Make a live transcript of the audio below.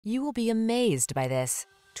You will be amazed by this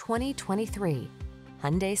 2023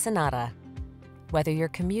 Hyundai Sonata. Whether you're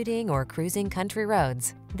commuting or cruising country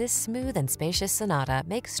roads, this smooth and spacious Sonata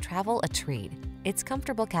makes travel a treat. Its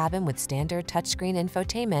comfortable cabin with standard touchscreen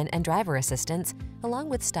infotainment and driver assistance, along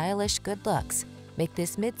with stylish good looks, make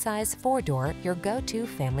this midsize four-door your go-to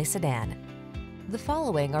family sedan. The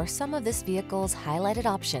following are some of this vehicle's highlighted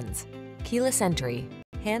options: keyless entry,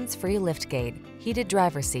 hands-free liftgate, heated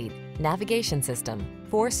driver's seat, navigation system,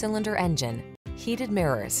 4-cylinder engine, heated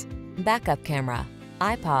mirrors, backup camera,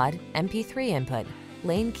 iPod, MP3 input,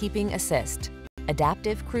 lane keeping assist,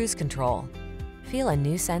 adaptive cruise control. Feel a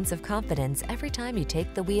new sense of confidence every time you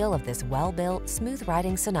take the wheel of this well-built,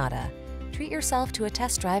 smooth-riding Sonata. Treat yourself to a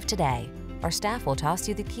test drive today. Our staff will toss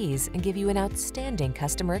you the keys and give you an outstanding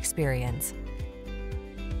customer experience.